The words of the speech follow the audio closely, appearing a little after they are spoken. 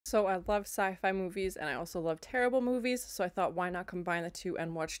So I love sci-fi movies and I also love terrible movies, so I thought why not combine the two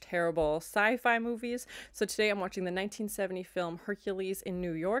and watch terrible sci-fi movies. So today I'm watching the 1970 film Hercules in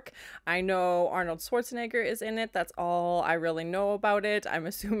New York. I know Arnold Schwarzenegger is in it, that's all I really know about it. I'm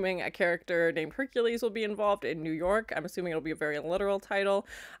assuming a character named Hercules will be involved in New York. I'm assuming it'll be a very literal title.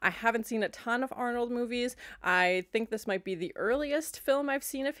 I haven't seen a ton of Arnold movies. I think this might be the earliest film I've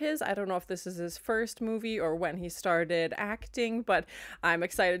seen of his. I don't know if this is his first movie or when he started acting, but I'm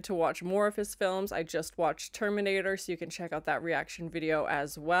excited to watch more of his films. I just watched Terminator, so you can check out that reaction video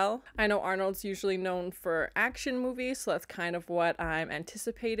as well. I know Arnold's usually known for action movies, so that's kind of what I'm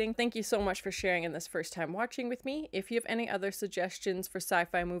anticipating. Thank you so much for sharing in this first time watching with me. If you have any other suggestions for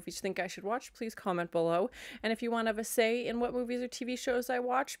sci-fi movies you think I should watch, please comment below. And if you want to have a say in what movies or TV shows I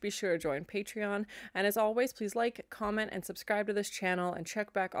watch, be sure to join Patreon. And as always, please like, comment, and subscribe to this channel, and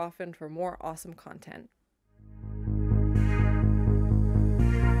check back often for more awesome content.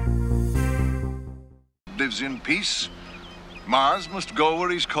 Lives in peace. Mars must go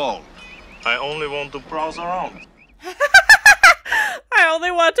where he's called. I only want to browse around. I only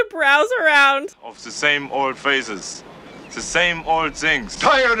want to browse around. Of the same old faces. The same old things.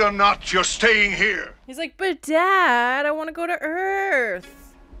 Tired or not, you're staying here. He's like, but Dad, I want to go to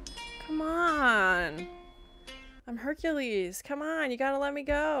Earth. Come on. I'm Hercules. Come on, you gotta let me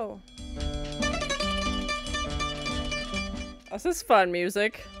go. Oh, this is fun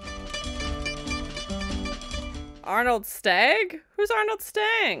music. Arnold Stang? Who's Arnold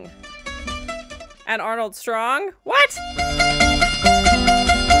Stang? And Arnold Strong? What?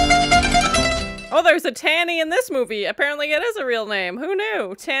 Oh, there's a Tanny in this movie. Apparently it is a real name. Who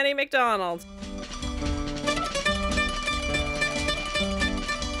knew? Tanny McDonald.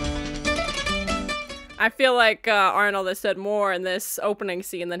 I feel like Arnold has said more in this opening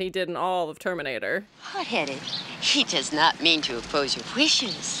scene than he did in all of Terminator. Hot-headed. He does not mean to oppose your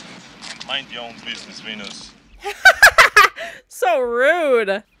wishes. Mind your own business, Venus. So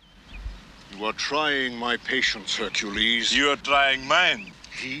rude. You are trying my patience, Hercules. You are trying mine.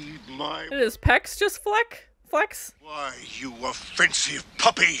 Heed my... Did his pecs just flex? Why, you offensive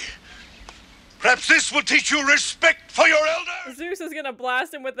puppy. Perhaps this will teach you respect for your elder. Zeus is gonna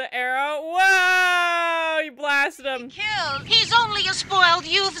blast him with the arrow. Whoa! He blasted him. Killed. He's only a spoiled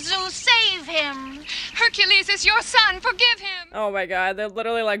youth, Zeus. Save him. Hercules is your son. Forgive him. Oh my god, they're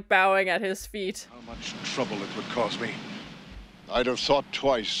literally like bowing at his feet. How much trouble it would cause me. I'd have thought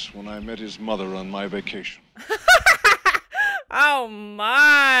twice when I met his mother on my vacation. Oh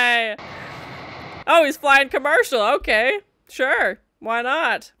my. Oh, he's flying commercial. Okay, sure. Why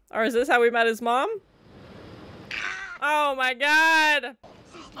not? Or is this how we met his mom? Oh my god.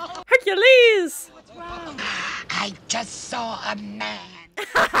 Hercules! What's wrong? I just saw a man.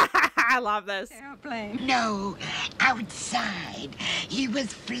 I love this. Airplane. No, outside. He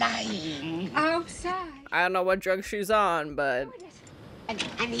was flying. Outside. I don't know what drug she's on, but...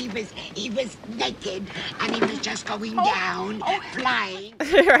 And he was naked, and he was just going down, flying.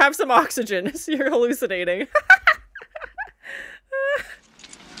 Here, have some oxygen. You're hallucinating.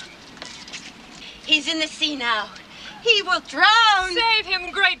 He's in the sea now. He will drown. Save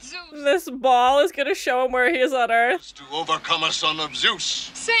him, great Zeus. This ball is gonna show him where he is on Earth. To overcome a son of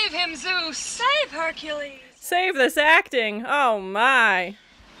Zeus. Save him, Zeus. Save Hercules. Save this acting. Oh my.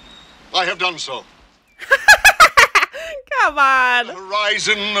 I have done so. Come on. The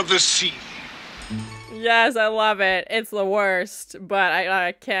horizon of the sea. Yes, I love it. It's the worst, but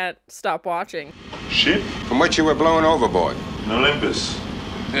I can't stop watching. Ship? From which you were blown overboard. In Olympus.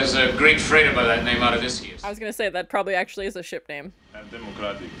 There's a great freighter by that name out of this years. I was gonna say that probably actually is a ship name. And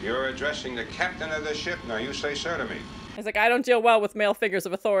democratic. You're addressing the captain of the ship. Now you say sir to me. He's like, I don't deal well with male figures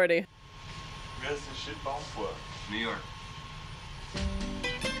of authority. Where's the ship bound for? New York.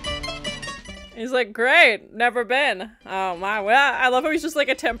 He's like, great, never been. Oh my, well, I love how he's just like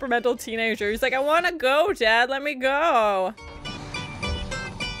a temperamental teenager. He's like, I wanna go, Dad, let me go.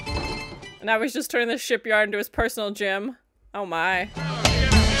 And now he's just turning the shipyard into his personal gym. Oh my.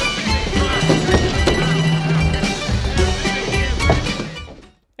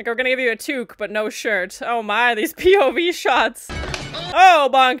 Like, we're gonna give you a toque, but no shirt. Oh my, these POV shots. Oh,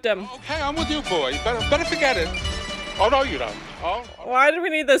 bonked him. Okay, I'm with you, boy. You better forget it. Oh, no, you don't. Oh. Why did we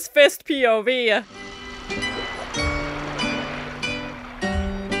need this fist POV?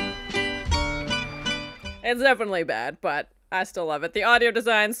 It's definitely bad, but I still love it. The audio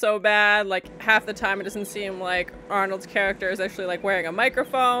design's so bad, like half the time it doesn't seem like Arnold's character is actually like wearing a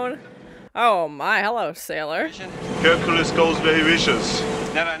microphone. Oh my, hello, sailor. Hercules goes where he wishes.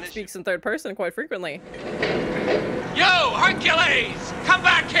 Speaks in third person quite frequently. Yo, Hercules! Come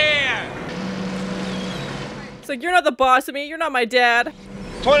back here! It's like, you're not the boss of me, you're not my dad.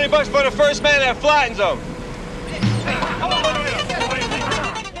 $20 for the first man that flattens him.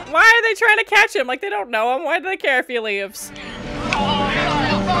 Why are they trying to catch him? Like, they don't know him. Why do they care if he leaves?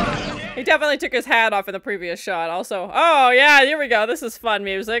 He definitely took his hat off in the previous shot also. Oh, yeah, here we go. This is fun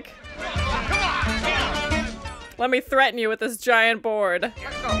music. Let me threaten you with this giant board.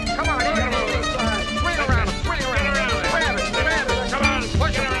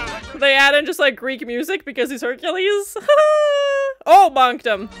 They add in just like Greek music because he's Hercules. Oh, bonked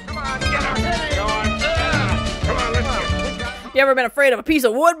him. You ever been afraid of a piece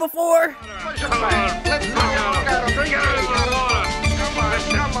of wood before?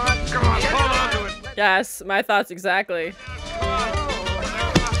 Yes, my thoughts exactly.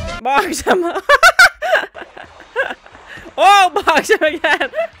 Bonked him. Oh, bonked him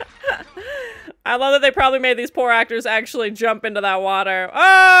again. I love that they probably made these poor actors actually jump into that water.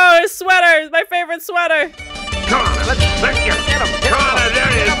 Oh, his sweater! My favorite sweater! Come on, let's get him! Come on, there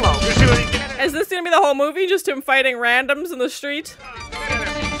he is! You see what he did? Is this gonna be the whole movie? Just him fighting randoms in the street?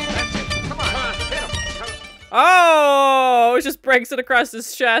 Oh, it just breaks it across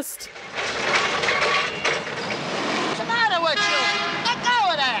his chest. What's the matter with you? Let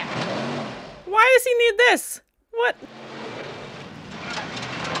go of that! Why does he need this? What?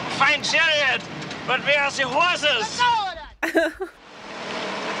 Fine chariot, but where are the horses?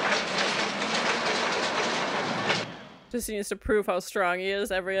 Just needs to prove how strong he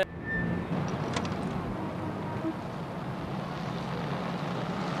is every.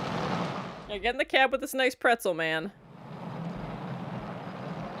 Yeah, get in the cab with this nice pretzel, man.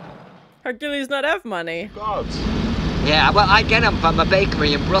 Hercules not have money. Gods. Yeah, well, I get them from a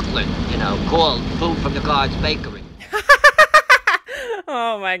bakery in Brooklyn, you know, called Food from the Gods Bakery.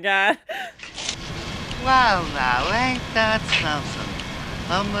 Oh my god. Well, now, ain't that something?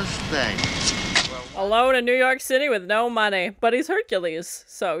 A mistake. Alone in New York City with no money. But he's Hercules,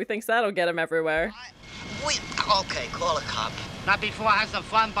 so he thinks that'll get him everywhere. Okay, call a cop. Not before I have some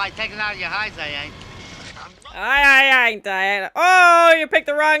fun by taking out your highs, I ain't. I ain't dying. Oh, you picked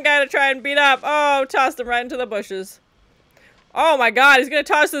the wrong guy to try and beat up. Oh, tossed him right into the bushes. Oh my god, he's gonna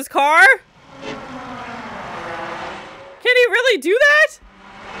toss his car? Can he really do that?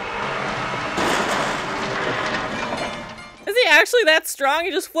 Is he actually that strong?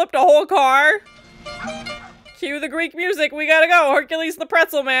 He just flipped a whole car? Cue the Greek music. We gotta go. Hercules and the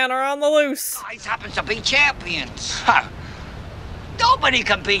Pretzel Man are on the loose. Guys happens to be champions. Ha! Nobody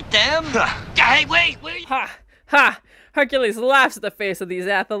can beat them. Hey, wait. Ha! Ha! Hercules laughs at the face of these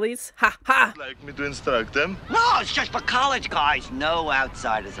athletes. Ha! Ha! Like me to instruct them? No, it's just for college guys. No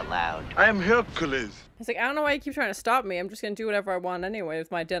outsiders allowed. I am Hercules. He's like, I don't know why you keep trying to stop me. I'm just gonna do whatever I want anyway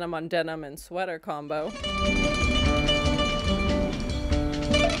with my denim on denim and sweater combo.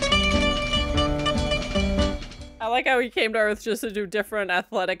 I like how he came to Earth just to do different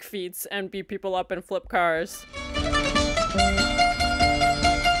athletic feats and beat people up and flip cars.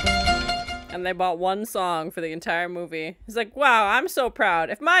 And they bought one song for the entire movie. He's like, wow, I'm so proud.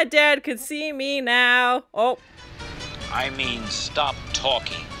 If my dad could see me now. Oh. I mean, stop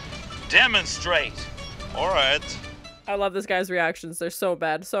talking. Demonstrate. All right. I love this guy's reactions. They're so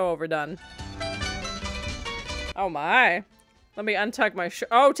bad, so overdone. Oh my. Let me untuck my shirt.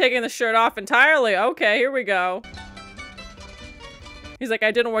 Oh, taking the shirt off entirely. Okay, here we go. He's like,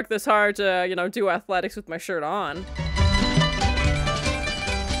 I didn't work this hard to, you know, do athletics with my shirt on.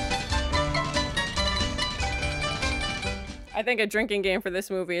 I think a drinking game for this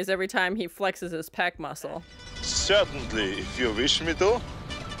movie is every time he flexes his pec muscle. Certainly, if you wish me to.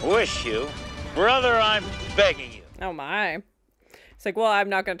 Wish you? Brother, I'm begging you. Oh my. It's like, well, I'm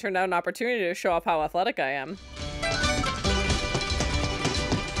not going to turn down an opportunity to show off how athletic I am.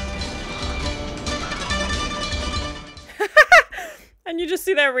 And you just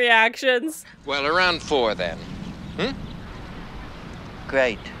see their reactions. Well, around 4 then.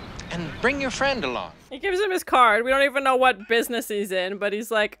 Great. And bring your friend along. He gives him his card. We don't even know what business he's in, but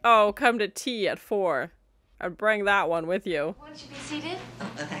he's like, oh, come to tea at 4. I'd bring that one with you. Won't you be seated? Oh,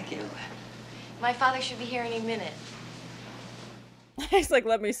 thank you. My father should be here any minute. He's like,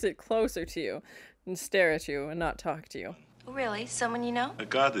 let me sit closer to you and stare at you and not talk to you. Oh, really? Someone you know? A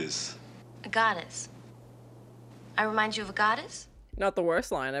goddess. A goddess. I remind you of a goddess? Not the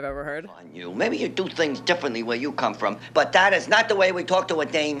worst line I've ever heard. On you. Maybe you do things differently where you come from, but that is not the way we talk to a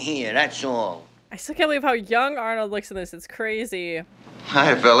dame here, that's all. I still can't believe how young Arnold looks in this. It's crazy.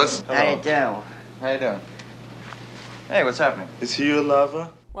 Hi, fellas. How you do? How you doing? Hey, what's happening? Is he your lover?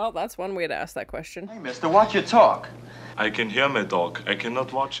 Well, that's one way to ask that question. Hey, mister, watch your talk. I can hear my dog. I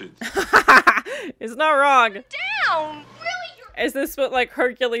cannot watch it. It's not wrong. Down! Really? Is this what, like,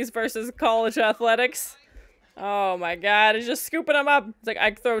 Hercules versus college athletics? Oh my god, he's just scooping him up. It's like,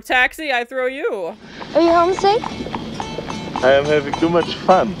 I throw taxi, I throw you. Are you homesick? I am having too much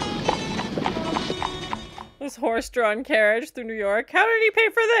fun. This horse-drawn carriage through New York. How did he pay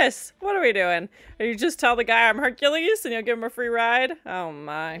for this? What are we doing? Are you just tell the guy I'm Hercules and you'll give him a free ride? Oh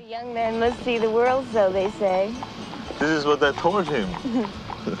my. A young man must see the world, so they say. This is what I told him.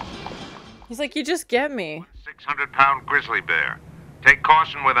 He's like, you just get me. 600-pound grizzly bear. Take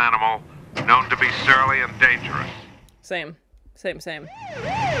caution with animal, known to be surly and dangerous. Same.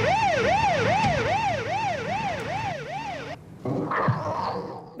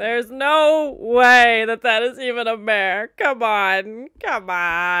 There's no way that is even a bear. Come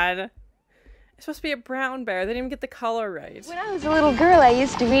on. It's supposed to be a brown bear. They didn't even get the color right. When I was a little girl, I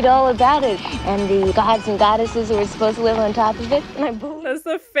used to read all about it, and the gods and goddesses who were supposed to live on top of it, and I believe... That's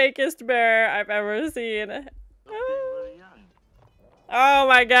the fakest bear I've ever seen. Oh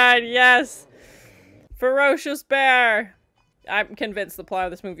my god, yes! Ferocious bear! I'm convinced the plot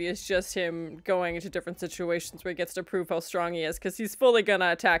of this movie is just him going into different situations where he gets to prove how strong he is, because he's fully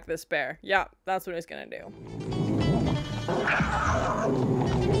gonna attack this bear. Yeah, that's what he's gonna do.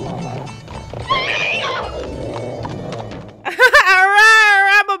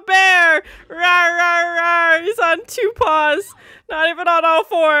 I'm a bear! Rawr, rawr, rawr! He's on two paws, not even on all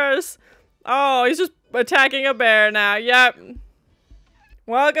fours. Oh, he's just attacking a bear now. Yep.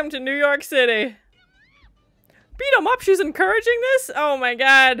 Welcome to New York City. Beat him up, she's encouraging this? Oh my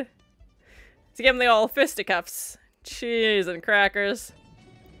god. To give him the old fisticuffs. Cheese and crackers.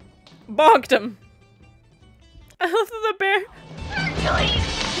 Bonked him. I love the bear.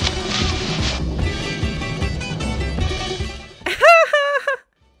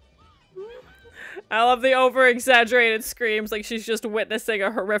 I love the over-exaggerated screams like she's just witnessing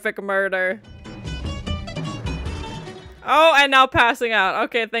a horrific murder. Oh, and now passing out.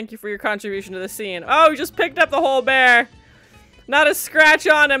 Okay, thank you for your contribution to the scene. Oh, he just picked up the whole bear. Not a scratch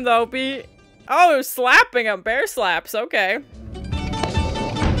on him, though. Oh, slapping him. Bear slaps. Okay.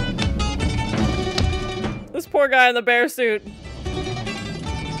 This poor guy in the bear suit.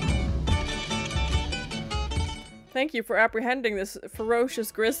 Thank you for apprehending this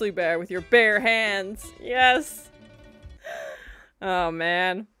ferocious grizzly bear with your bare hands. Yes. Oh,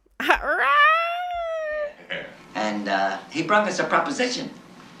 man. And he brought us a proposition.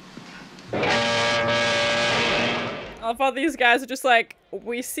 I thought these guys are just like,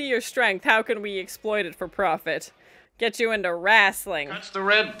 we see your strength, how can we exploit it for profit? Get you into wrestling. That's the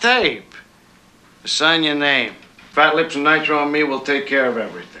red tape. Sign your name. Fat Lips and Nitro and me will take care of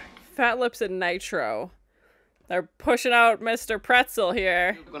everything. Fat Lips and Nitro. They're pushing out Mr. Pretzel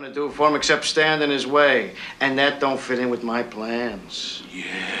here. What are you gonna do for him except stand in his way? And that don't fit in with my plans. Yeah.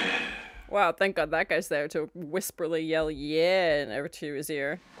 Wow, thank God that guy's there to whisperly yell yeah over to his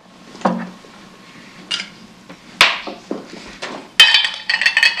ear.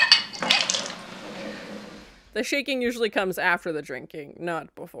 The shaking usually comes after the drinking,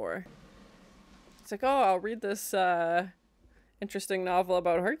 not before. It's like, oh, I'll read this interesting novel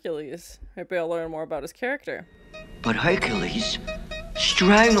about Hercules. Maybe I'll learn more about his character. But Hercules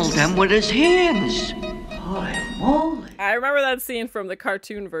strangled them with his hands. Holy moly. I remember that scene from the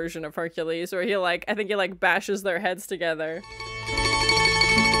cartoon version of Hercules where I think he bashes their heads together.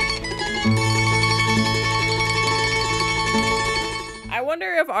 I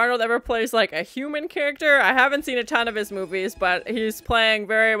wonder if Arnold ever plays a human character. I haven't seen a ton of his movies, but he's playing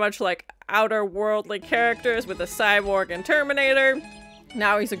very much outer worldly characters with a cyborg and Terminator.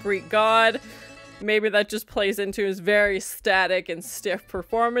 Now he's a Greek god. Maybe that just plays into his very static and stiff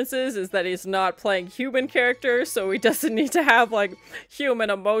performances, is that he's not playing human characters, so he doesn't need to have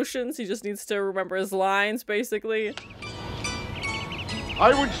human emotions. He just needs to remember his lines, basically.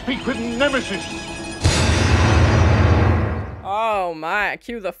 I would speak with Nemesis. Oh my,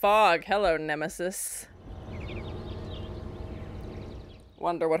 cue the fog. Hello, Nemesis.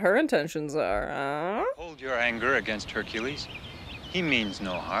 Wonder what her intentions are, huh? Hold your anger against Hercules. He means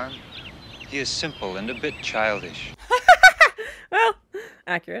no harm. He is simple and a bit childish. Well,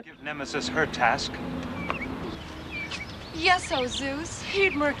 accurate. Give Nemesis her task. Yes, oh Zeus.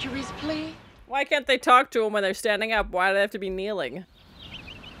 Heed Mercury's plea. Why can't they talk to him when they're standing up? Why do they have to be kneeling?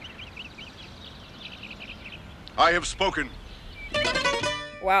 I have spoken.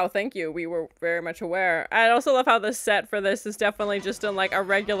 Wow, thank you. We were very much aware. I also love how the set for this is definitely just in a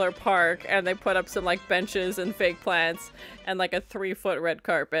regular park, and they put up some benches and fake plants and a 3-foot red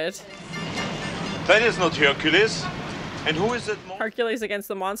carpet. That is not Hercules. And who is it? Hercules Against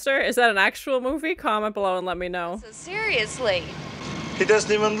the Monster? Is that an actual movie? Comment below and let me know. So seriously. He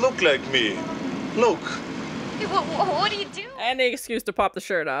doesn't even look like me. Look. What are you doing? Any excuse to pop the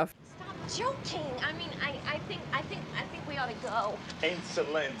shirt off. Stop joking. I mean, I gotta go.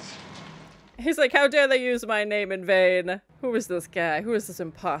 Excellent. He's like, how dare they use my name in vain? Who is this guy? Who is this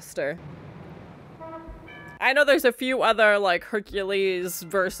imposter? I know there's a few other, like, Hercules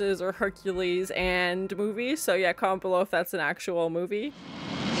versus or Hercules and movies, so yeah, comment below if that's an actual movie.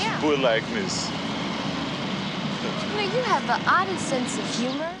 Yeah. Poor likeness. You know, you have the oddest sense of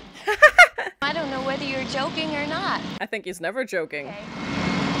humor. I don't know whether you're joking or not. I think he's never joking. Okay.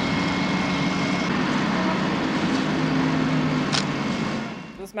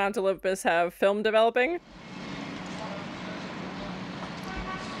 Does Mount Olympus have film developing?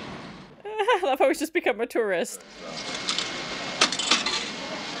 I love how he's just become a tourist.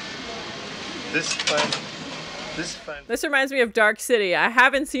 This reminds me of Dark City. I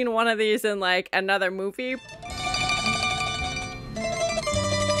haven't seen one of these in like another movie.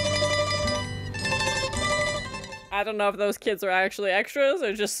 I don't know if those kids are actually extras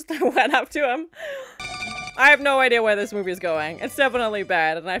or just went up to him. I have no idea where this movie is going. It's definitely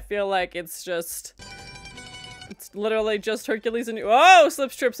bad, and I feel like it's literally just Hercules and oh,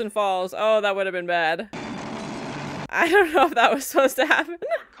 slips, trips, and falls. Oh, that would have been bad. I don't know if that was supposed to happen.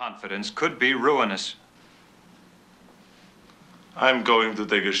 Confidence could be ruinous. I'm going to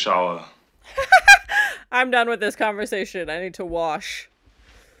take a shower. I'm done with this conversation. I need to wash.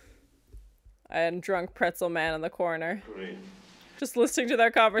 And drunk pretzel man in the corner. Great. Just listening to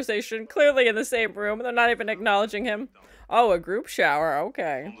their conversation, clearly in the same room. They're not even acknowledging him. Oh, a group shower.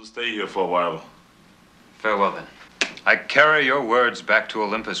 Okay. I want to stay here for a while. Farewell, then. I carry your words back to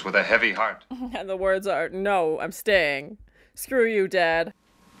Olympus with a heavy heart. And the words are, no, I'm staying. Screw you, Dad.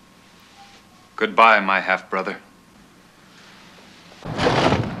 Goodbye, my half-brother.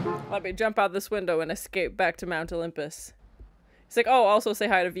 Let me jump out this window and escape back to Mount Olympus. He's like, oh, also say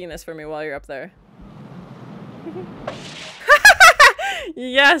hi to Venus for me while you're up there.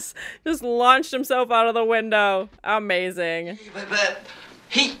 Yes! Just launched himself out of the window. Amazing.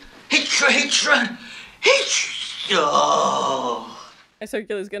 Is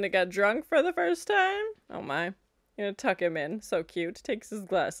Hercules gonna get drunk for the first time? Oh my. You're gonna tuck him in. So cute. Takes his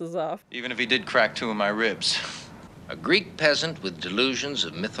glasses off. Even if he did crack 2 of my ribs. A Greek peasant with delusions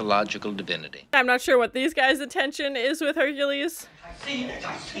of mythological divinity. I'm not sure what these guys' attention is with Hercules. I've seen it.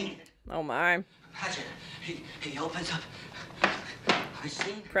 Oh my. Imagine, he opens up. I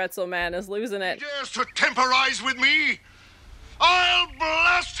see. Pretzel man is losing it. He dares to temporize with me. I'll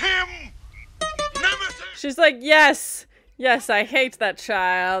blast him. Nemesis. She's like, yes. Yes, I hate that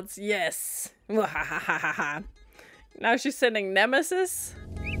child. Yes. Now she's sending Nemesis?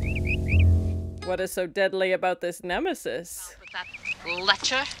 What is so deadly about this Nemesis? With that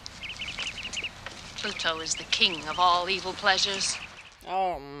lecher. Pluto is the king of all evil pleasures.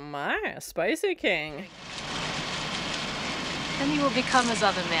 Oh my, a spicy king. Then you will become as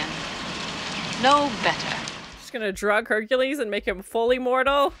other men. No better. She's gonna drug Hercules and make him fully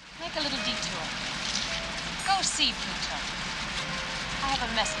mortal? Make a little detour. Go see Pluto. I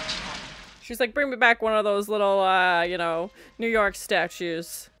have a message for you. She's like, bring me back one of those little, you know, New York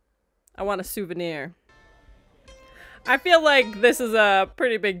statues. I want a souvenir. I feel like this is a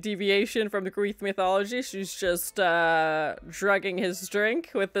pretty big deviation from the Greek mythology. She's just, drugging his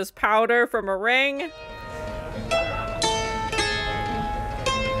drink with this powder from a ring.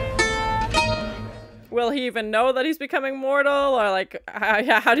 Will he even know that he's becoming mortal? Or, like,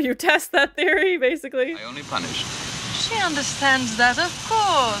 how do you test that theory, basically? I only punish. She understands that, of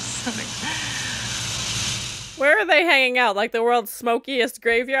course. Where are they hanging out? Like the world's smokiest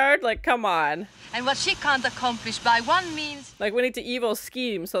graveyard? Like, come on. And what she can't accomplish by one means... Like, we need to evil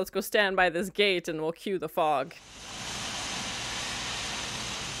scheme, so let's go stand by this gate and we'll cue the fog.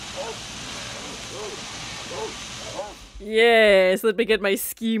 Yes, let me get my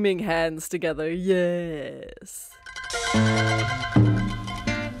scheming hands together. Yes.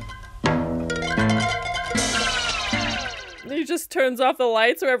 He just turns off the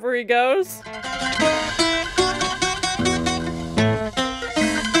lights wherever he goes.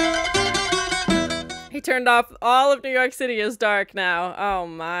 He turned off all of New York City is dark now. Oh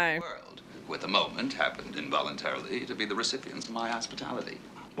my. World, who at the moment happened involuntarily to be the recipients of my hospitality.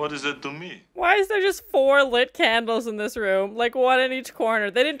 What is it to me? Why is there just 4 lit candles in this room? Like, one in each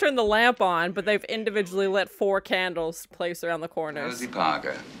corner. They didn't turn the lamp on, but they've individually lit 4 candles placed around the corners. Rosie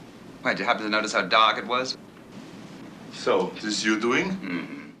Parker. Wait, did you happen to notice how dark it was? So, this you doing?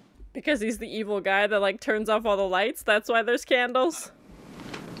 Mm-hmm. Because he's the evil guy that, like, turns off all the lights? That's why there's candles?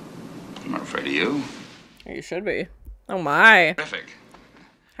 I'm not afraid of you. You should be. Oh my. Terrific.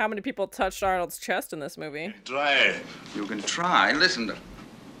 How many people touched Arnold's chest in this movie? Try. You can try. Listen to...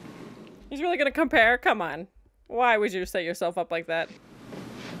 He's really gonna compare? Come on. Why would you set yourself up like that?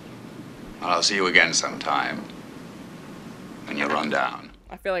 I'll see you again sometime. when you run down.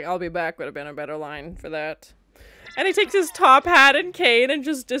 I feel like I'll be back would have been a better line for that. And he takes his top hat and cane and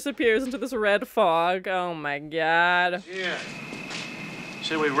just disappears into this red fog. Oh my god. Yeah.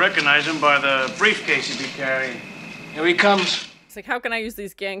 Say we recognize him by the briefcase he'd be carrying. Here he comes. It's like, how can I use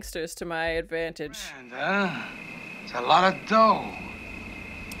these gangsters to my advantage? And, it's a lot of dough.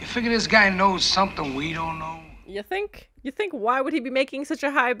 You figure this guy knows something we don't know? You think? You think why would he be making such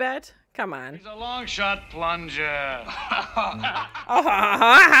a high bet? Come on. He's a long shot plunger.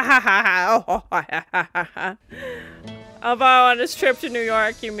 Although on his trip to New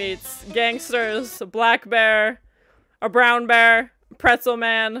York, he meets gangsters, a black bear, a brown bear, a pretzel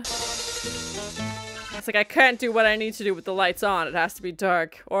man. It's like, I can't do what I need to do with the lights on. It has to be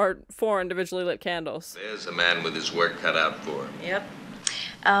dark, or 4 individually lit candles. There's a man with his work cut out for him. Yep.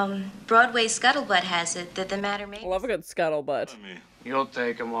 Broadway's Scuttlebutt has it that the matter may... I love a good scuttlebutt. You'll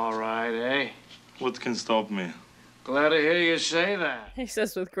take him all right, eh? What can stop me? Glad to hear you say that. He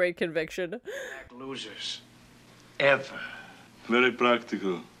says with great conviction. Losers. Ever. Very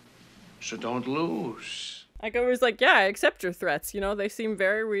practical. So don't lose. Like, I was like, yeah, I accept your threats. You know, they seem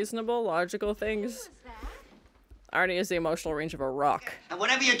very reasonable, logical things. Arnie has the emotional range of a rock. And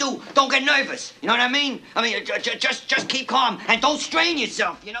whatever you do, don't get nervous. You know what I mean? I mean, just keep calm and don't strain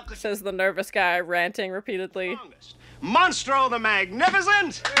yourself, you know? Says the nervous guy, ranting repeatedly. Monstro the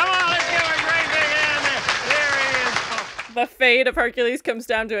Magnificent! Come on, let's give a great big hand. There he is. The fate of Hercules comes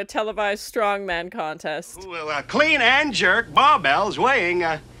down to a televised strongman contest. Who will clean and jerk barbells weighing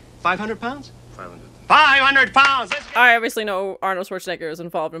 500 pounds? 500. 500 pounds! I obviously know Arnold Schwarzenegger is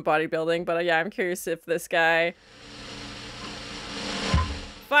involved in bodybuilding, but yeah, I'm curious if this guy...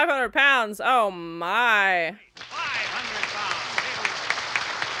 500 pounds! Oh my! 500 pounds!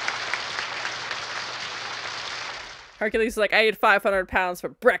 Hercules is like, I ate 500 pounds for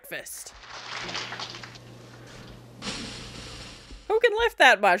breakfast. Who can lift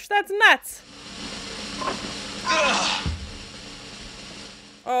that much? That's nuts! Ugh.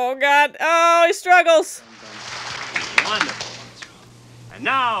 Oh god, oh, he struggles! Wonderful. And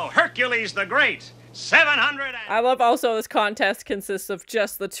now, Hercules the Great! 700 I love also this contest consists of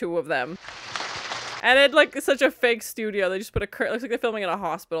just the two of them. And it like it's such a fake studio. They just put a curtain. Looks like they're filming in a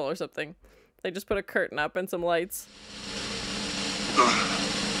hospital or something. They just put a curtain up and some lights.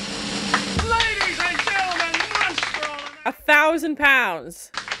 Ladies and gentlemen, Monstro! 1,000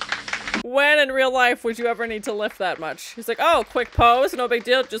 pounds. When in real life would you ever need to lift that much? He's like, oh, quick pose, no big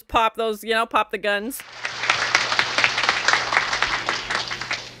deal. Just pop those, you know, pop the guns.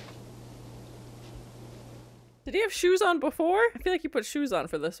 Did he have shoes on before? I feel like he put shoes on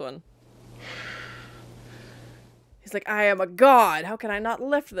for this one. He's like, I am a god. How can I not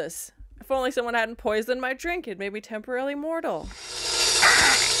lift this? If only someone hadn't poisoned my drink, it made me temporarily mortal.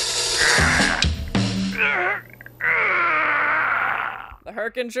 The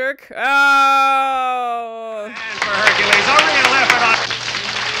Herkin jerk. Oh! And for Hercules, a real effort on...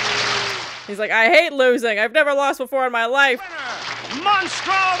 He's like, I hate losing. I've never lost before in my life.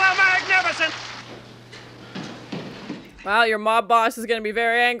 Monstro the Magnificent! Well, your mob boss is gonna be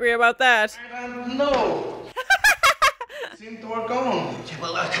very angry about that. I don't know. Seemed to work on.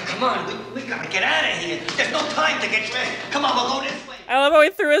 Well, come on, we gotta get out of here. There's no time to get dressed. Come on, we'll go this way. I love how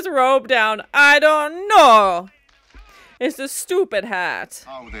he threw his robe down. I don't know. It's a stupid hat.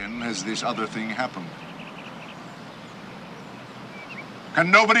 How then has this other thing happened?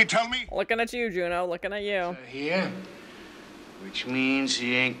 Can nobody tell me? Looking at you, Juno. Looking at you. Here, which means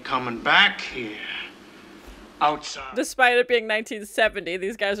he ain't coming back here. Outside. Despite it being 1970,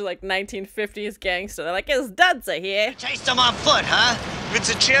 these guys are like 1950s gangster. They're like, his duds are here. Chased him on foot, huh? It's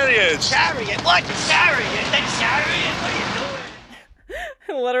a chariot. Chariot? What? Chariot? That chariot? What are you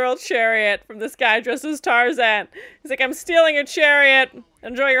doing? Literal chariot from this guy dressed as Tarzan. He's like, I'm stealing your chariot.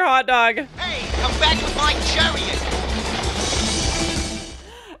 Enjoy your hot dog. Hey, come back with my chariot.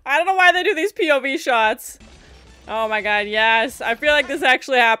 I don't know why they do these POV shots. Oh my god, yes. I feel like this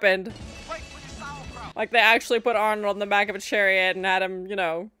actually happened. Like they actually put Arnold in the back of a chariot and had him, you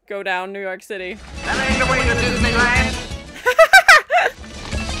know, go down New York City. That ain't the way to Disneyland.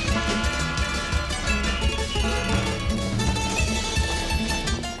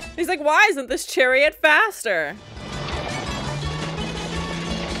 He's like, why isn't this chariot faster?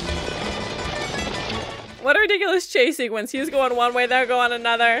 What a ridiculous chase sequence. He's going one way, they're going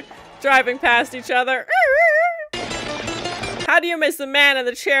another, driving past each other. How do you miss the man in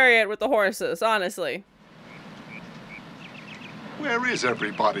the chariot with the horses, honestly? Where is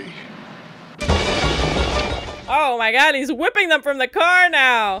everybody? Oh my god, he's whipping them from the car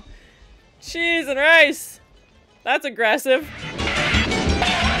now! Cheese and rice! That's aggressive.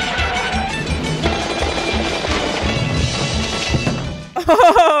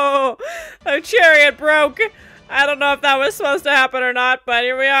 Oh, a chariot broke. I don't know if that was supposed to happen or not, but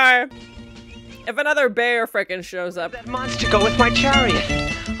here we are. If another bear frickin' shows up. That monster go with my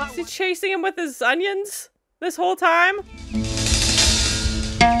chariot. Is he chasing him with his onions this whole time?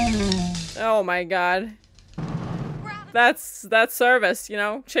 Oh my god. That's service, you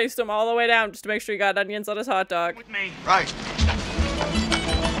know? Chased him all the way down just to make sure he got onions on his hot dog. With me. Right.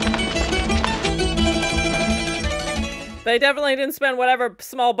 They definitely didn't spend whatever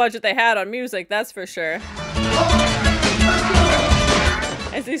small budget they had on music, that's for sure.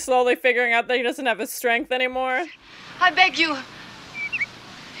 Is he slowly figuring out that he doesn't have his strength anymore? I beg you.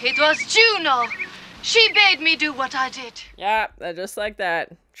 It was Juno. She bade me do what I did. Yeah, just like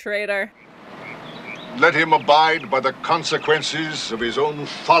that. Traitor. Let him abide by the consequences of his own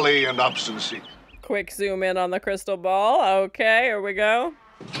folly and obstinacy. Quick zoom in on the crystal ball. Okay, here we go.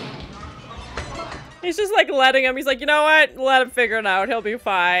 He's just like letting him. He's like, you know what? Let him figure it out. He'll be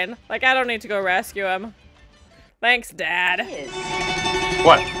fine. Like, I don't need to go rescue him. Thanks, Dad.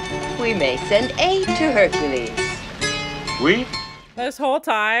 What? We may send aid to Hercules. We? This whole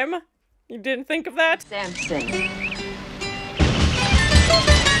time? You didn't think of that? Samson.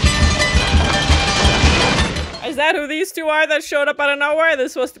 Is that who these two are that showed up out of nowhere? They're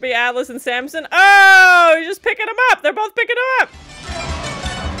supposed to be Atlas and Samson. Oh, he's just picking them up. They're both picking him up.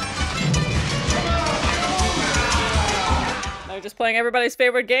 They're just playing everybody's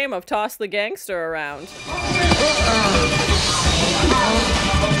favorite game of toss the gangster around.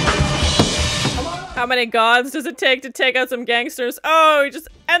 How many gods does it take to take out some gangsters? Oh,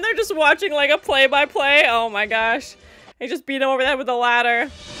 and they're just watching like a play-by-play. Oh my gosh. He just beat him over the head with a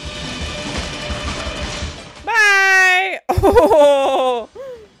ladder. Bye! Oh!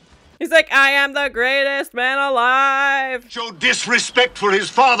 He's like, I am the greatest man alive. Show disrespect for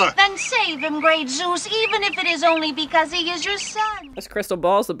his father. Then save him, great Zeus, even if it is only because he is your son. This crystal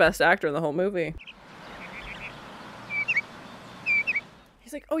ball's the best actor in the whole movie.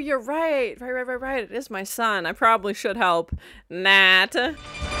 He's like, oh, you're right. Right. It is my son. I probably should help. Nat.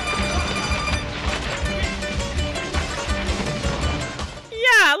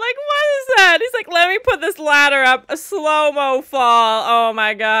 Yeah, like, what is that? He's like, let me put this ladder up. A slow-mo fall. Oh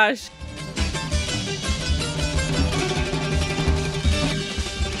my gosh.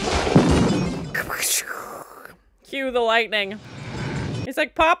 Cue the lightning. He's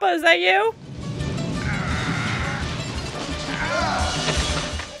like, Papa, is that you?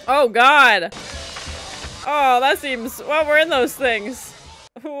 Oh god. Oh, that seems... Well, we're in those things.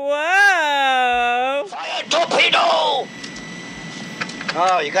 Whoa. Fire torpedo!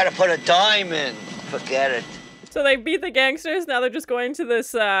 Oh, you gotta put a dime in. Forget it. So they beat the gangsters, now they're just going to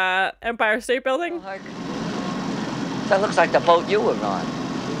this Empire State Building? That looks like the boat you were on.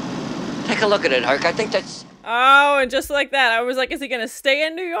 Take a look at it, Herc. I think that's... Oh, and just like that, I was like, is he gonna stay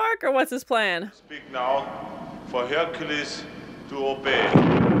in New York, or what's his plan? Speak now for Hercules to obey.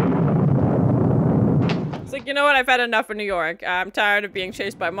 It's like, you know what, I've had enough of New York. I'm tired of being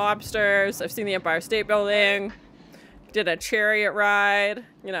chased by mobsters. I've seen the Empire State Building. Did a chariot ride.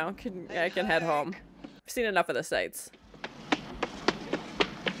 You know, I can head home. I've seen enough of the sights.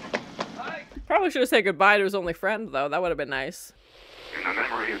 Probably should have said goodbye to his only friend, though. That would have been nice. In the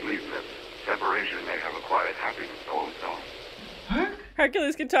memory of Lisa, separation may have acquired happiness also. Huh?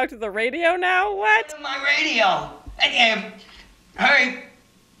 Hercules can talk to the radio now? What? My radio! Hey,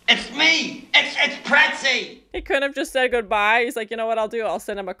 it's me! It's Pretzie! He couldn't have just said goodbye. He's like, you know what I'll do? I'll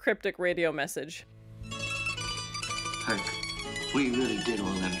send him a cryptic radio message. Herc, we really did all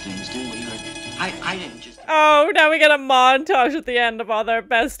them things, didn't we, Herc? I didn't just... Oh, now we get a montage at the end of all their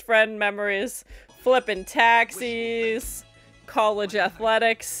best friend memories. Flipping taxis, college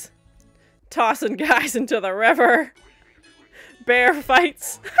athletics, tossing guys into the river, bear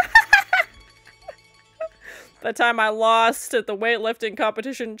fights. The time I lost at the weightlifting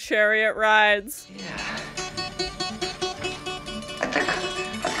competition, chariot rides. Yeah. I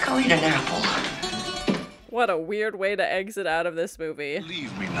think I'll eat an apple. What a weird way to exit out of this movie.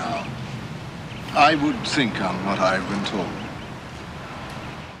 Leave me now. I would think on what I've been told.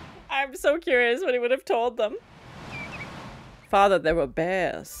 I'm so curious what he would have told them. Father, there were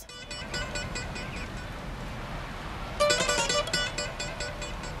bears.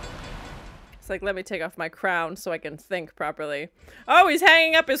 It's like, let me take off my crown so I can think properly. Oh, he's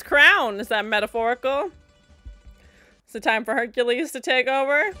hanging up his crown. Is that metaphorical? Is it time for Hercules to take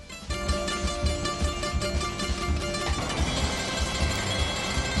over?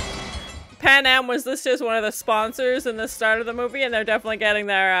 Pan Am was listed as one of the sponsors in the start of the movie, and they're definitely getting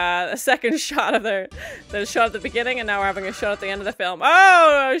their second shot of their shot at the beginning, and now we're having a shot at the end of the film.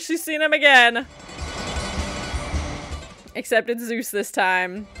 Oh, she's seen him again. Except it's Zeus this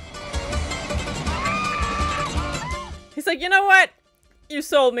time. He's like, you know what? You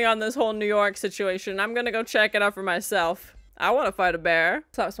sold me on this whole New York situation. I'm gonna go check it out for myself. I want to fight a bear.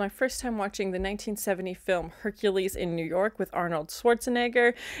 So that was my first time watching the 1970 film Hercules in New York with Arnold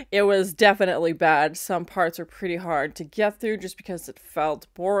Schwarzenegger. It was definitely bad. Some parts were pretty hard to get through just because it felt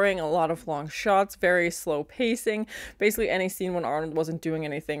boring. A lot of long shots, very slow pacing. Basically any scene when Arnold wasn't doing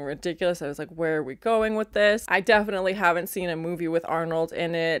anything ridiculous, I was like, where are we going with this? I definitely haven't seen a movie with Arnold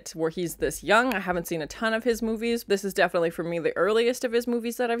in it where he's this young. I haven't seen a ton of his movies. This is definitely for me the earliest of his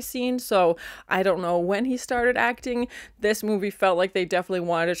movies that I've seen, so I don't know when he started acting. This movie felt like they definitely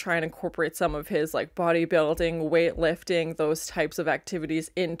wanted to try and incorporate some of his like bodybuilding, weightlifting, those types of activities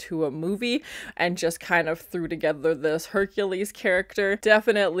into a movie, and just kind of threw together this Hercules character.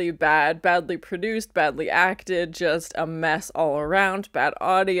 Definitely bad, badly produced, badly acted, just a mess all around, bad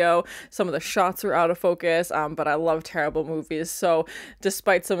audio. Some of the shots were out of focus, but I love terrible movies, so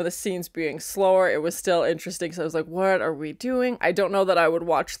despite some of the scenes being slower, it was still interesting. So I was like, what are we doing? I don't know that I would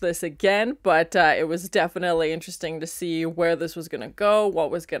watch this again, but it was definitely interesting to see where this was gonna go, what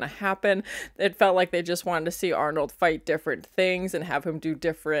was gonna happen. It felt like they just wanted to see Arnold fight different things and have him do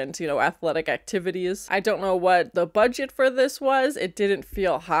different, you know, athletic activities. I don't know what the budget for this was. It didn't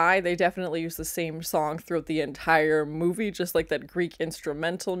feel high. They definitely used the same song throughout the entire movie, just like that Greek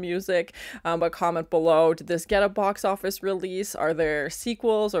instrumental music. But comment below, did this get a box office release? Are there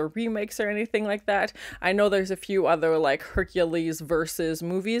sequels or remakes or anything like that? I know there's a few other like Hercules versus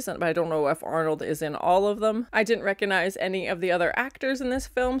movies, but I don't know if Arnold is in all of them. I didn't recognize any of the other actors in this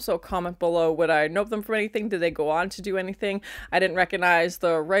film, so comment below, would I know them from anything? Did they go on to do anything? I didn't recognize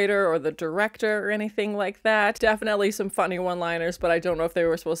the writer or the director or anything like that. Definitely some funny one-liners, but I don't know if they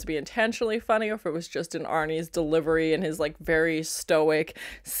were supposed to be intentionally funny or if it was just in Arnie's delivery and his like very stoic,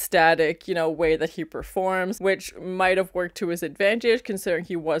 static, you know, way that he performs, which might have worked to his advantage considering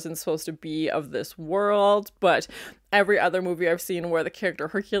he wasn't supposed to be of this world. But every other movie I've seen where the character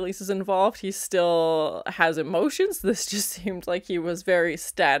Hercules is involved, he still has emotions. This just seemed like he was very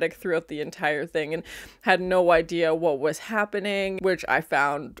static throughout the entire thing and had no idea what was happening, which I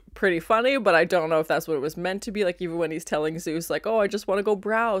found pretty funny, but I don't know if that's what it was meant to be. Like even when he's telling Zeus like, oh, I just want to go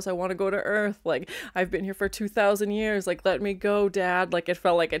browse, I want to go to Earth, like I've been here for 2,000 years, like let me go, Dad. Like it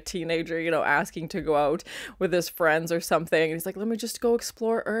felt like a teenager, you know, asking to go out with his friends or something, and he's like, let me just go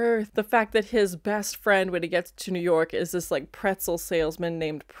explore Earth. The fact that his best friend when he gets to New York is this like pretzel salesman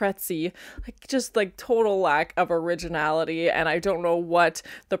named Pretzie, like just like total lack of originality. And I don't know what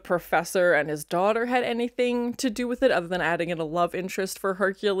the professor and his daughter had anything to do with it other than adding in a love interest for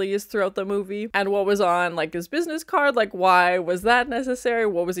Hercules throughout the movie. And what was on like his business card, like why was that necessary?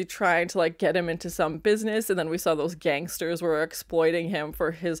 What was he trying to like get him into some business? And then we saw those gangsters were exploiting him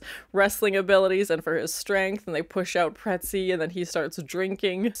for his wrestling abilities and for his strength, and they push out Pretzie and then he starts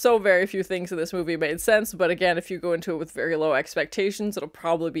drinking. So very few things in this movie made sense, but again, if you go into it with very low expectations, it'll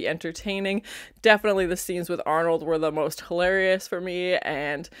probably be entertaining. Definitely the scenes with Arnold were the most hilarious for me,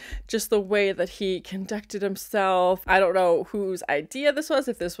 and just the way that he conducted himself. I don't know whose idea this was,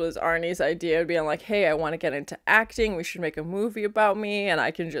 if this was Arnie's idea, being like, hey, I want to get into acting, we should make a movie about me and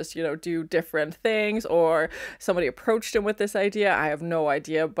I can just, you know, do different things, or somebody approached him with this idea. I have no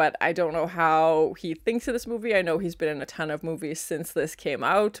idea, but I don't know how he thinks of this movie. I know he's been in a ton of movies since this came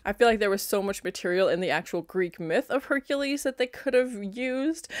out. I feel like there was so much material in the actual Greek myth of Hercules that they could have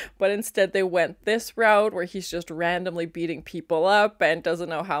used, but instead they went this route where he's just randomly beating people up and doesn't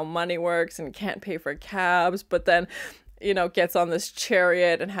know how money works and can't pay for cabs, but then, you know, gets on this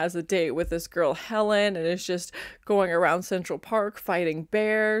chariot and has a date with this girl Helen and is just going around Central Park fighting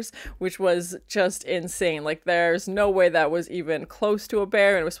bears, which was just insane. Like there's no way that was even close to a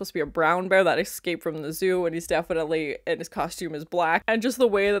bear, and it was supposed to be a brown bear that escaped from the zoo, and he's definitely, and his costume is black. And just the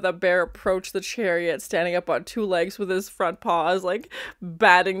way that the bear approached the chariot, standing up on two legs with his front paws, like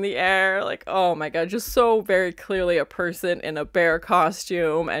batting the air, like oh my god, just so very clearly a person in a bear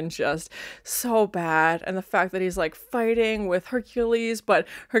costume, and just so bad. And the fact that he's like fighting with Hercules, but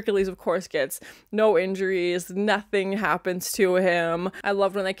Hercules of course gets no injuries, nothing happens to him. I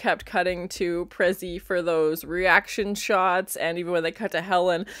loved when they kept cutting to Pretzie for those reaction shots, and even when they cut to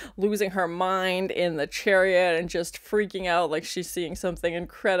Helen losing her mind in the chariot and just freaking out like she's seeing something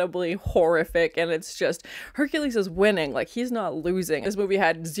incredibly horrific, and it's just Hercules is winning, like he's not losing. This movie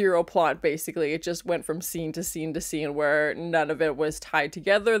had zero plot basically. It just went from scene to scene to scene where none of it was tied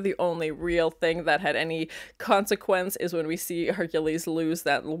together. The only real thing that had any consequence is when we see Hercules lose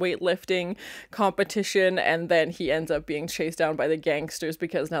that weightlifting competition, and then he ends up being chased down by the gangsters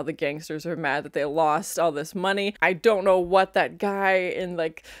because now the gangsters are mad that they lost all this money. I don't know what that guy in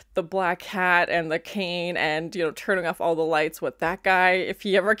like the black hat and the cane and, you know, turning off all the lights, what that guy, if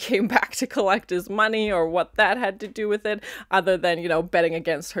he ever came back to collect his money or what that had to do with it, other than, you know, betting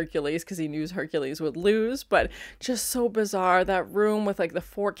against Hercules because he knew Hercules would lose. But just so bizarre, that room with like the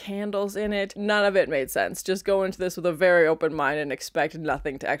 4 candles in it, none of it made sense. Just go into this with a very open mind and expect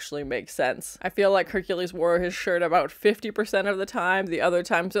nothing to actually make sense. I feel like Hercules wore his shirt about 50% of the time. The other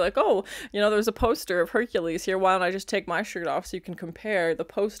times they're like, oh, you know, there's a poster of Hercules here, why don't I just take my shirt off so you can compare the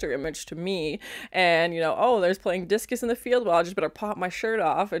poster image to me? And, you know, oh, there's playing discus in the field, well, I just better pop my shirt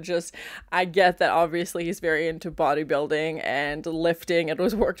off. And just, I get that obviously he's very into bodybuilding and lifting and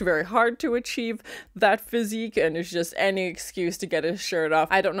was worked very hard to achieve that physique, and it's just any excuse to get his shirt off.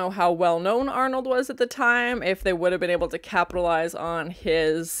 I don't know how well known Arnold was at the time, if they would have been able to capitalize on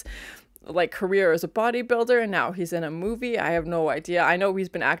his like career as a bodybuilder, and now he's in a movie. I have no idea. I know he's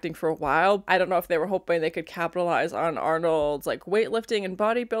been acting for a while. I don't know if they were hoping they could capitalize on Arnold's like weightlifting and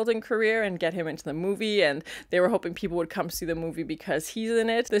bodybuilding career and get him into the movie, and they were hoping people would come see the movie because he's in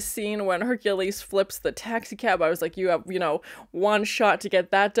it. The scene when Hercules flips the taxi cab, I was like, you have, you know, one shot to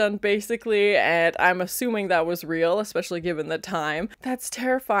get that done basically, and I'm assuming that was real, especially given the time. That's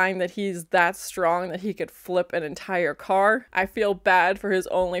terrifying that he's that strong that he could flip an entire car. I feel bad for his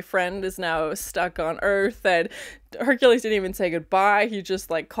only friend is now stuck on Earth, and Hercules didn't even say goodbye. He just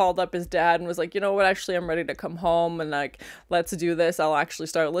like called up his dad and was like, you know what, actually I'm ready to come home and like let's do this, I'll actually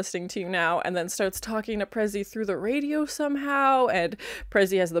start listening to you now. And then starts talking to Pretzie through the radio somehow, and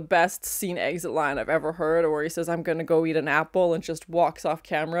Pretzie has the best scene exit line I've ever heard, where he says, I'm gonna go eat an apple, and just walks off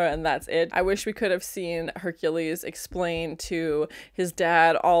camera, and that's it. I wish we could have seen Hercules explain to his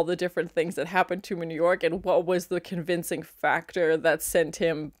dad all the different things that happened to him in New York and what was the convincing factor that sent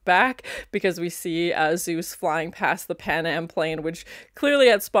him back, because we see Zeus flying past the Pan Am plane, which clearly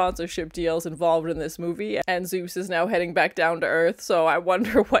had sponsorship deals involved in this movie, and Zeus is now heading back down to Earth. So I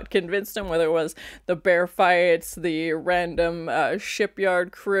wonder what convinced him, whether it was the bear fights, the random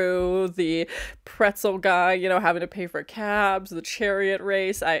shipyard crew, the pretzel guy, you know, having to pay for cabs, the chariot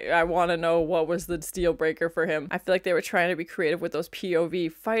race. I want to know what was the deal breaker for him. I feel like they were trying to be creative with those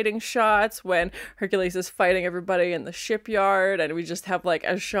POV fighting shots when Hercules is fighting everybody in the shipyard, and we just have like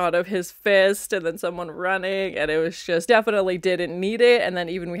a shot of his fist and then someone running, and it was just definitely didn't need it. And then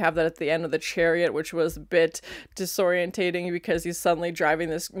even we have that at the end of the chariot, which was a bit disorientating because he's suddenly driving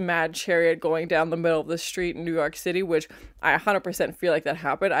this mad chariot going down the middle of the street in New York City, which I 100% feel like that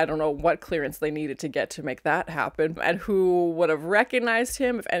happened. I don't know what clearance they needed to get to make that happen, and who would have recognized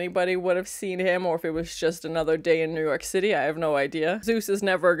him, if anybody would have seen him, or if it was just another day in New York City. I have no idea. Zeus is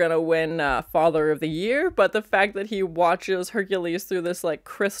never gonna win Father of the Year, but the fact that he watches Hercules through this like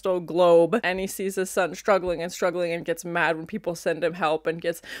crystal globe, and he sees his son struggling and gets mad when people send him help, and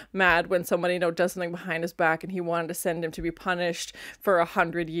gets mad when somebody, you know, does something behind his back, and he wanted to send him to be punished for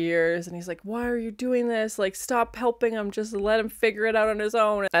 100 years, and he's like, why are you doing this? Like, stop helping him, just let him figure it out on his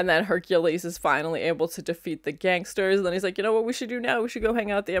own. And then Hercules is finally able to defeat the gangsters, and then he's like, you know what we should do now? We should go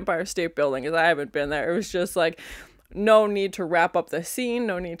hang out at the Empire State Building, because I haven't been there. It was just like, no need to wrap up the scene,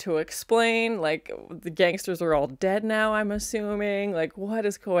 no need to explain, like, the gangsters are all dead now, I'm assuming, like, what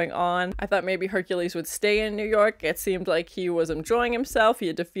is going on? I thought maybe Hercules would stay in New York. It seemed like he was enjoying himself, he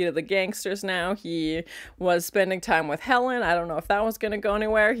had defeated the gangsters now, he was spending time with Helen. I don't know if that was gonna go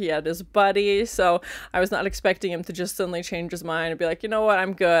anywhere. He had his buddy, so I was not expecting him to just suddenly change his mind and be like, you know what,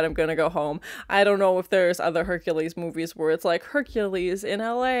 I'm good, I'm gonna go home. I don't know if there's other Hercules movies where it's like Hercules in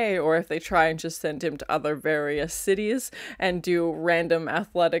LA, or if they try and just send him to other various cities and do random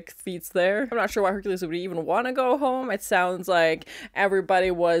athletic feats there. I'm not sure why Hercules would even want to go home. It sounds like everybody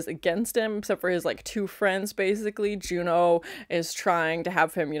was against him except for his like 2 friends basically. Juno is trying to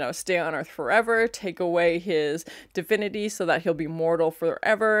have him, you know, stay on Earth forever, take away his divinity so that he'll be mortal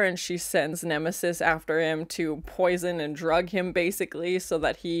forever, and she sends Nemesis after him to poison and drug him basically so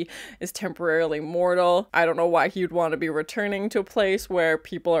that he is temporarily mortal. I don't know why he would want to be returning to a place where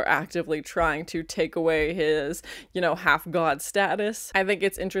people are actively trying to take away his, you know, half-god status. I think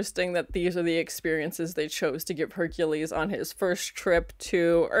it's interesting that these are the experiences they chose to give Hercules on his first trip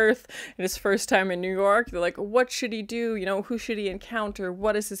to Earth and his first time in New York. They're like, what should he do? You know, who should he encounter?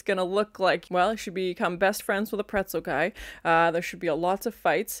 What is this gonna look like? Well, he should become best friends with a pretzel guy. There should be lots of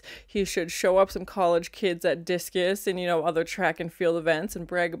fights. He should show up some college kids at discus and, you know, other track and field events and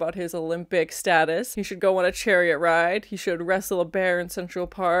brag about his Olympic status. He should go on a chariot ride. He should wrestle a bear in Central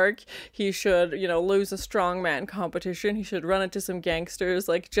Park. He should, you know, lose a strongman competition. He should run into some gangsters.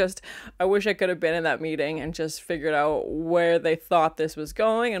 Like, just, I wish I could have been in that meeting and just figured out where they thought this was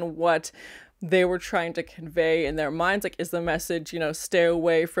going and what they were trying to convey in their minds. Like, is the message, you know, stay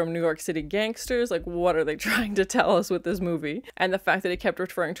away from New York City gangsters? Like, what are they trying to tell us with this movie? And the fact that he kept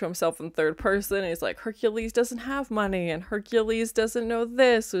referring to himself in third person, he's like, Hercules doesn't have money and Hercules doesn't know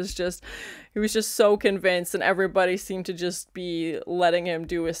this, was just, he was just so convinced, and everybody seemed to just be letting him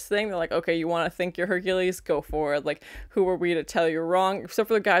do his thing. They're like, okay, you want to think you're Hercules? Go for it. Like, who are we to tell you wrong? Except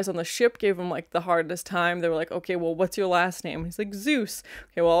for the guys on the ship gave him like the hardest time. They were like, okay, well, what's your last name? He's like, Zeus.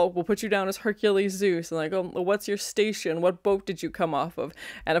 Okay, well, we'll put you down as Hercules Zeus. And like, oh, what's your station? What boat did you come off of?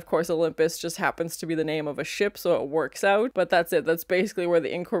 And of course, Olympus just happens to be the name of a ship, so it works out. But that's it. That's basically where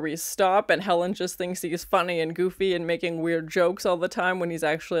the inquiries stop. And Helen just thinks he's funny and goofy and making weird jokes all the time when he's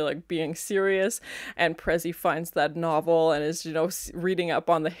actually like being serious. And Pretzie finds that novel and is, you know, reading up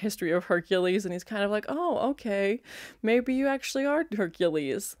on the history of Hercules, and he's kind of like, oh, okay, maybe you actually are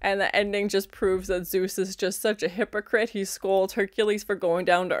Hercules. And the ending just proves that Zeus is just such a hypocrite. He scolds Hercules for going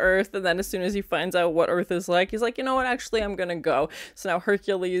down to Earth, and then as soon as he finds out what Earth is like, he's like, you know what, actually I'm gonna go. So now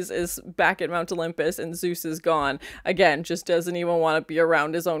Hercules is back at Mount Olympus and Zeus is gone. Again, just doesn't even want to be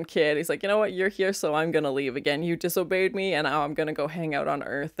around his own kid. He's like, you know what, you're here, so I'm gonna leave. Again, you disobeyed me, and now I'm gonna go hang out on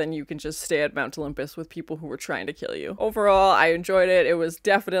Earth, and you can just stay at Mount Olympus with people who were trying to kill you. Overall, I enjoyed it. It was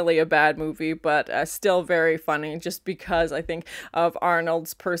definitely a bad movie, but still very funny, just because I think of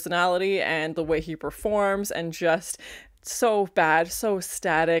Arnold's personality and the way he performs, and just so bad, so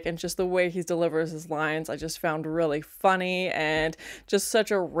static, and just the way he delivers his lines I just found really funny, and just such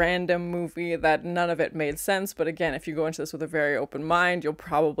a random movie that none of it made sense. But again, if you go into this with a very open mind, you'll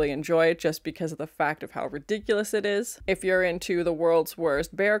probably enjoy it just because of the fact of how ridiculous it is. If you're into the world's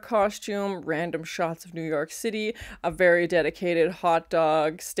worst bear costume, random shots of New York City, a very dedicated hot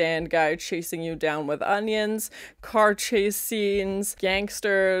dog stand guy chasing you down with onions, car chase scenes,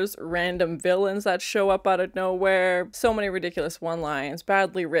 gangsters, random villains that show up out of nowhere, so many ridiculous one-liners,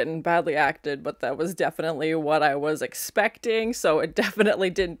 badly written, badly acted, but that was definitely what I was expecting, so it definitely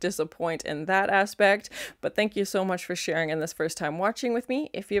didn't disappoint in that aspect. But thank you so much for sharing in this first time watching with me.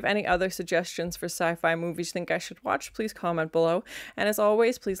 If you have any other suggestions for sci-fi movies you think I should watch, please comment below. And as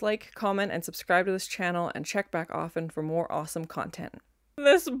always, please like, comment, and subscribe to this channel, and check back often for more awesome content.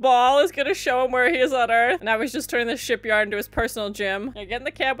 This ball is gonna show him where he is on Earth. Now he's just turning the shipyard into his personal gym. Now get in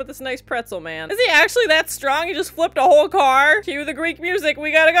the cab with this nice pretzel, man. Is he actually that strong? He just flipped a whole car? Cue the Greek music,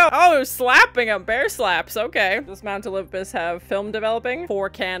 we gotta go. Oh, slapping him, bear slaps, okay. Does Mount Olympus have film developing? 4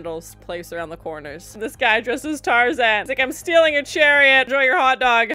 candles placed around the corners. This guy dressed as Tarzan. It's like, I'm stealing a chariot. Enjoy your hot dog.